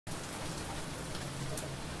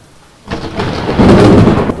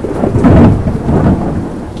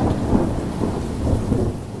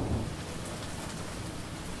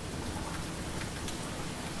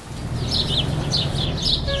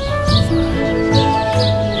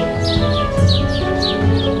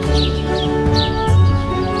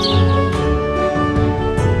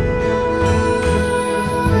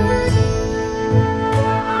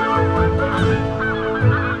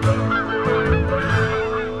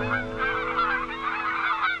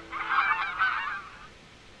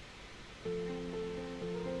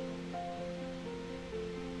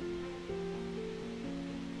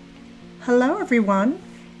everyone,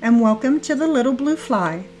 and welcome to the Little Blue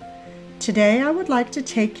Fly. Today I would like to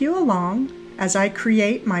take you along as I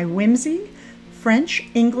create my whimsy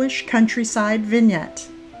French-English countryside vignette.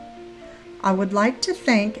 I would like to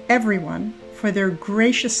thank everyone for their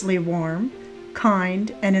graciously warm,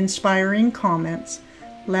 kind, and inspiring comments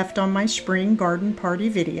left on my spring garden party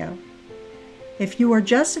video. If you are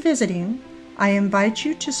just visiting, I invite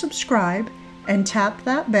you to subscribe and tap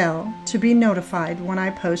that bell to be notified when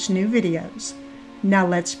I post new videos. Now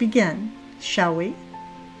let's begin, shall we?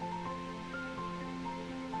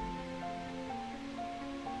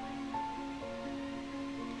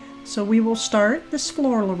 So we will start this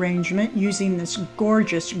floral arrangement using this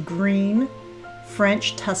gorgeous green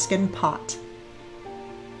French Tuscan pot.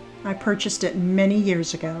 I purchased it many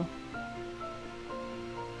years ago.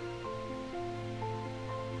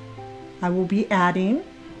 I will be adding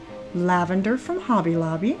lavender from Hobby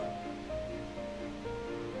Lobby,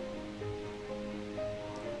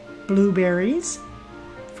 blueberries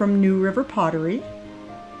from New River Pottery,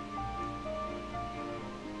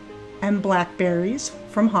 and blackberries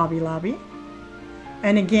from Hobby Lobby.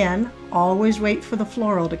 And again, always wait for the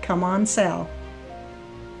floral to come on sale.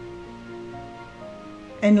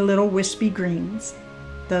 And little wispy greens.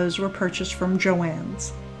 Those were purchased from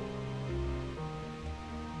Joann's.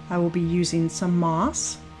 I will be using some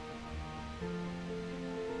moss,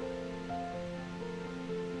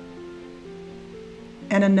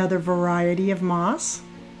 and another variety of moss,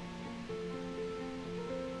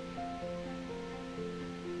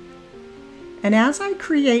 and as I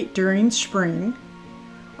create during spring,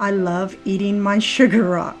 I love eating my sugar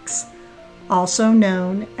rocks, also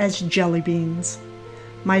known as jelly beans.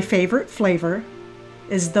 My favorite flavor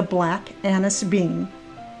is the black anise bean.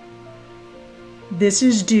 This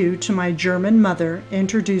is due to my German mother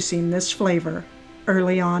introducing this flavor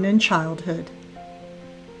early on in childhood.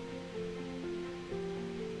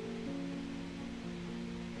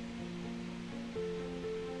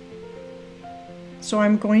 So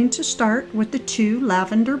I'm going to start with the 2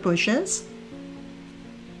 lavender bushes.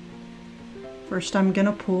 First I'm going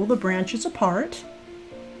to pull the branches apart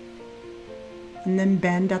and then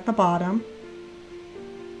bend at the bottom.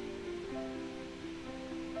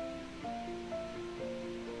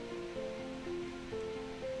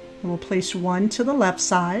 I will place one to the left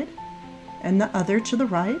side and the other to the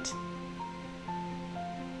right.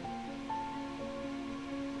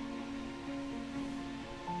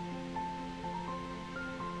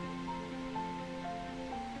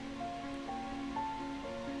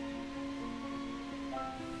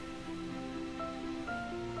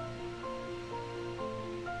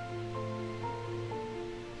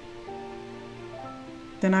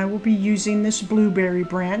 Then I will be using this blueberry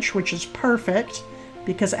branch, which is perfect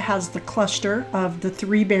because it has the cluster of the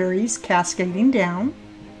 3 berries cascading down.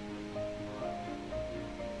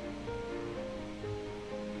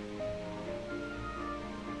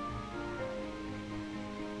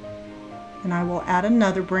 And I will add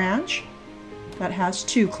another branch that has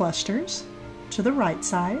 2 clusters to the right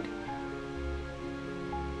side.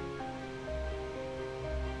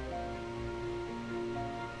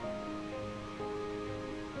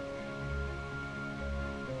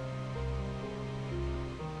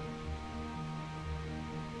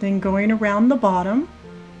 Then going around the bottom,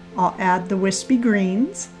 I'll add the wispy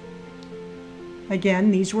greens. Again,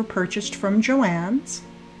 these were purchased from Joann's.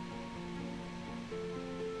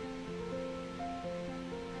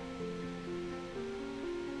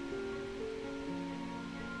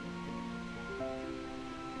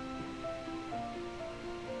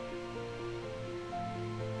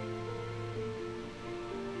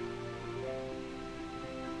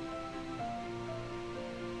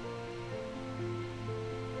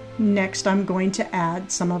 Next, I'm going to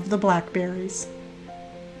add some of the blackberries.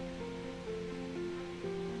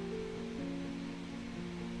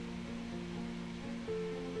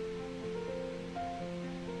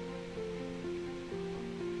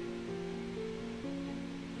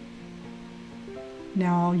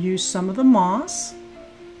 Now I'll use some of the moss.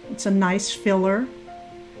 It's a nice filler,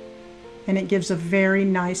 and it gives a very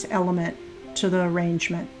nice element to the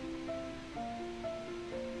arrangement.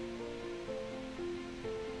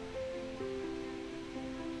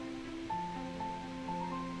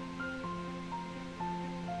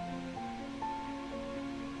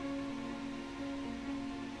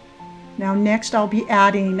 Now next I'll be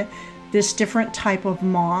adding this different type of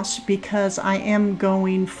moss because I am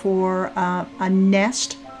going for a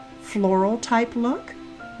nest floral type look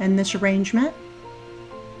in this arrangement.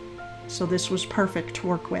 So this was perfect to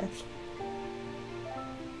work with.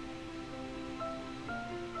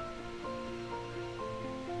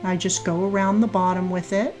 I just go around the bottom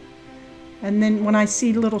with it And then when I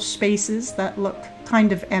see little spaces that look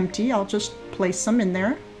kind of empty, I'll just place them in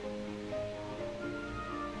there.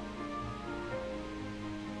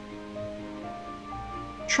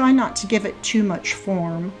 Try not to give it too much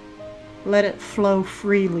form. Let it flow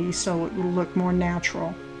freely so it will look more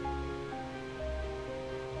natural.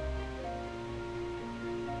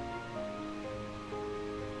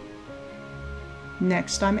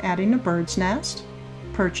 Next, I'm adding a bird's nest,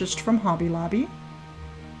 purchased from Hobby Lobby.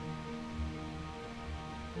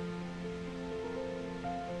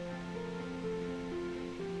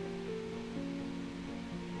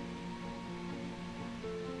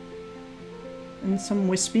 And some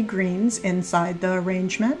wispy greens inside the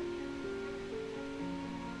arrangement.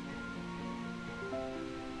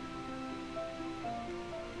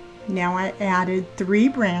 Now I added 3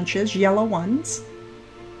 branches, yellow ones,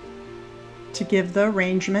 to give the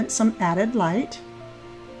arrangement some added light,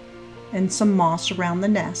 and some moss around the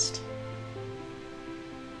nest.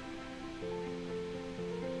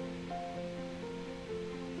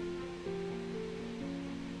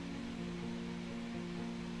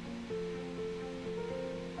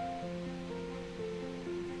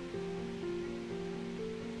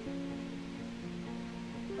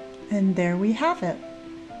 And there we have it,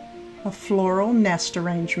 a floral nest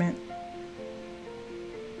arrangement.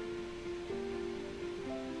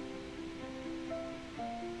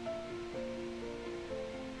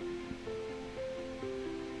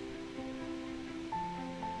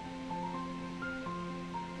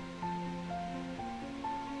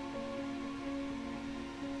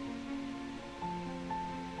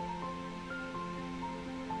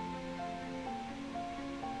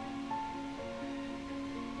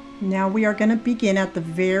 Now we are going to begin at the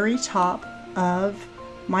very top of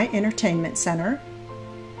my entertainment center.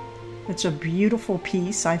 It's a beautiful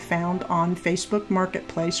piece I found on Facebook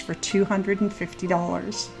Marketplace for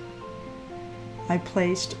 $250. I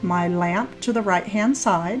placed my lamp to the right hand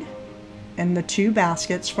side and the 2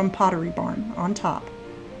 baskets from Pottery Barn on top.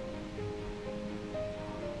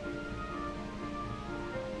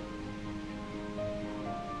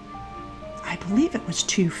 I believe it was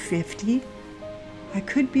 $250. I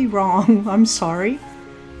could be wrong, I'm sorry.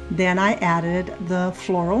 Then I added the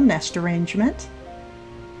floral nest arrangement.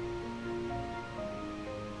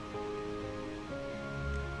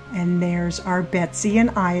 And there's our Betsy and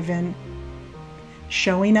Ivan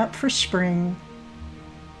showing up for spring.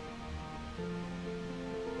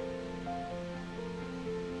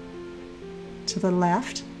 To the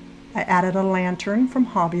left, I added a lantern from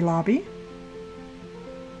Hobby Lobby.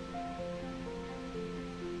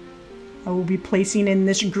 I will be placing in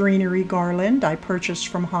this greenery garland I purchased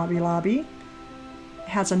from Hobby Lobby. It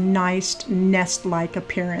has a nice nest-like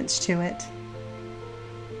appearance to it.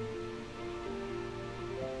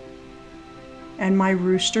 And my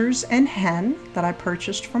roosters and hen that I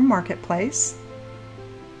purchased from Marketplace.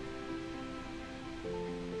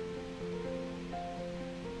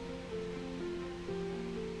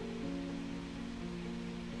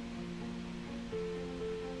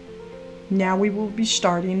 Now we will be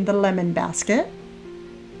starting the lemon basket.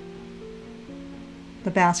 The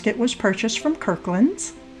basket was purchased from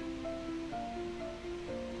Kirkland's.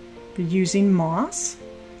 We're using moss,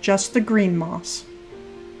 just the green moss.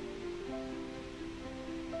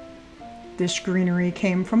 This greenery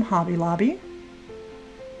came from Hobby Lobby.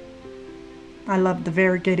 I love the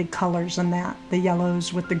variegated colors in that, the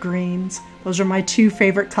yellows with the greens. Those are my 2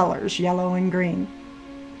 favorite colors, yellow and green.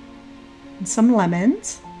 And some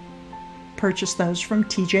lemons. Purchased those from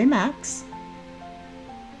TJ Maxx.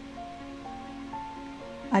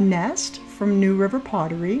 A nest from New River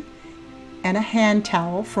Pottery, and a hand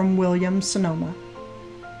towel from Williams Sonoma.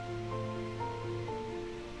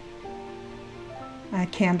 A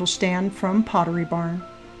candle stand from Pottery Barn.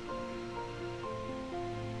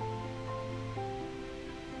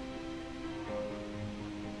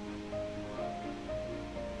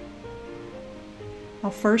 Now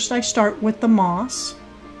first I start with the moss.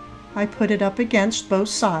 I put it up against both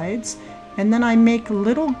sides, and then I make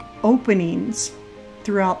little openings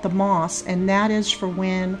throughout the moss, and that is for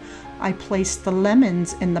when I place the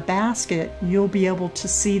lemons in the basket. You'll be able to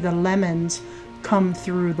see the lemons come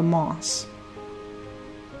through the moss.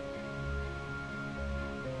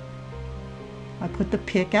 I put the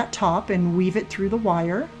pick at top and weave it through the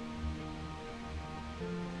wire.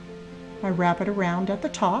 I wrap it around at the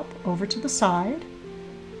top over to the side.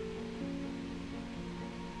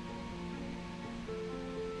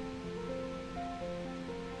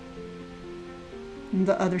 And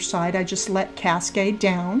the other side I just let cascade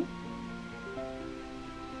down.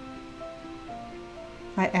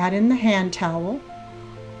 I add in the hand towel.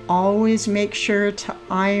 Always make sure to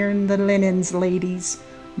iron the linens, ladies.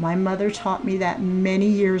 My mother taught me that many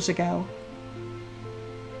years ago.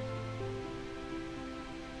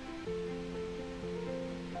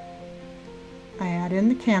 I add in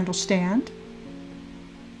the candle stand.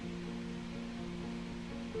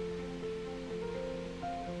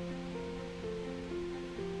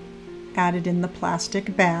 Added in the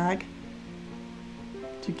plastic bag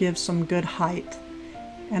to give some good height.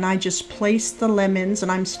 And I just place the lemons,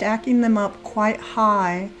 and I'm stacking them up quite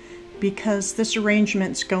high because this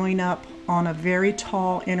arrangement's going up on a very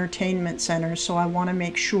tall entertainment center, so I want to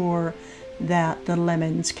make sure that the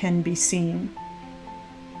lemons can be seen.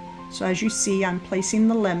 So as you see, I'm placing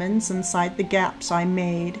the lemons inside the gaps I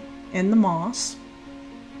made in the moss.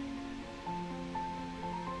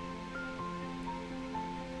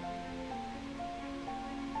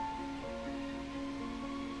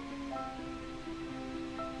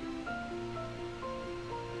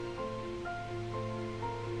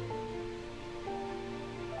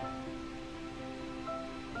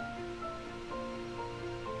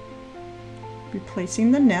 Be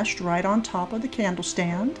placing the nest right on top of the candle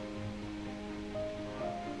stand.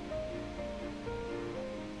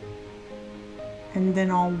 And then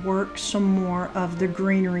I'll work some more of the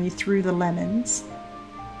greenery through the lemons.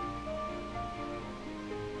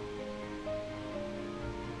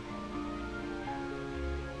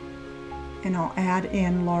 And I'll add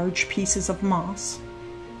in large pieces of moss.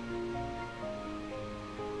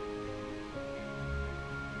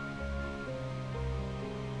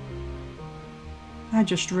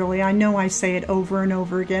 I know I say it over and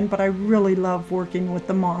over again, but I really love working with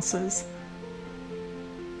the mosses.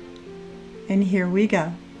 And here we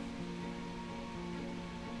go.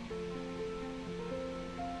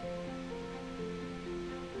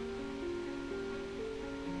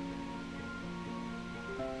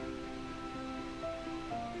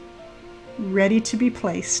 Ready to be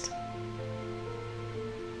placed.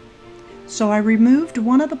 So I removed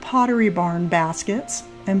one of the Pottery Barn baskets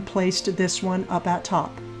and placed this one up at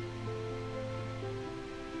top.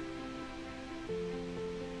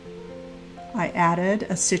 I added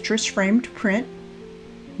a citrus framed print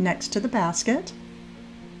next to the basket.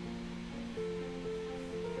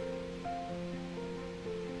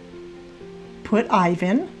 Put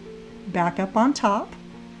Ivan back up on top.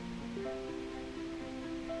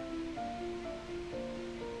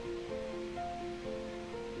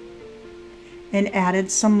 And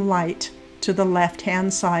added some light to the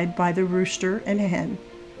left-hand side by the rooster and hen.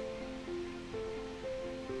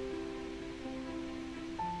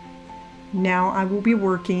 Now I will be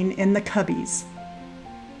working in the cubbies.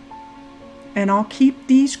 And I'll keep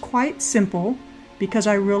these quite simple because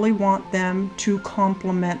I really want them to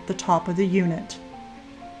complement the top of the unit.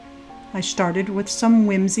 I started with some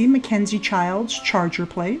Whimsy Mackenzie Childs charger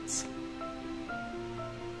plates.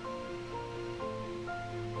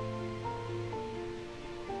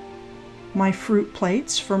 My fruit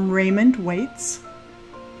plates from Raymond Waits.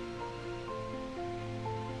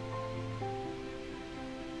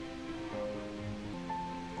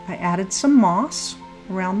 I added some moss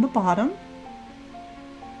around the bottom.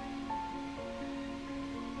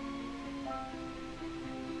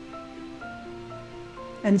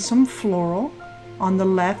 And some floral on the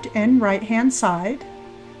left and right hand side.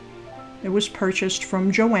 It was purchased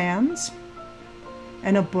from Joann's.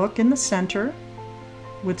 And a book in the center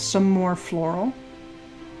with some more floral.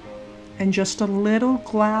 And just a little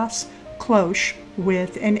glass cloche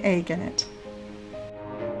with an egg in it.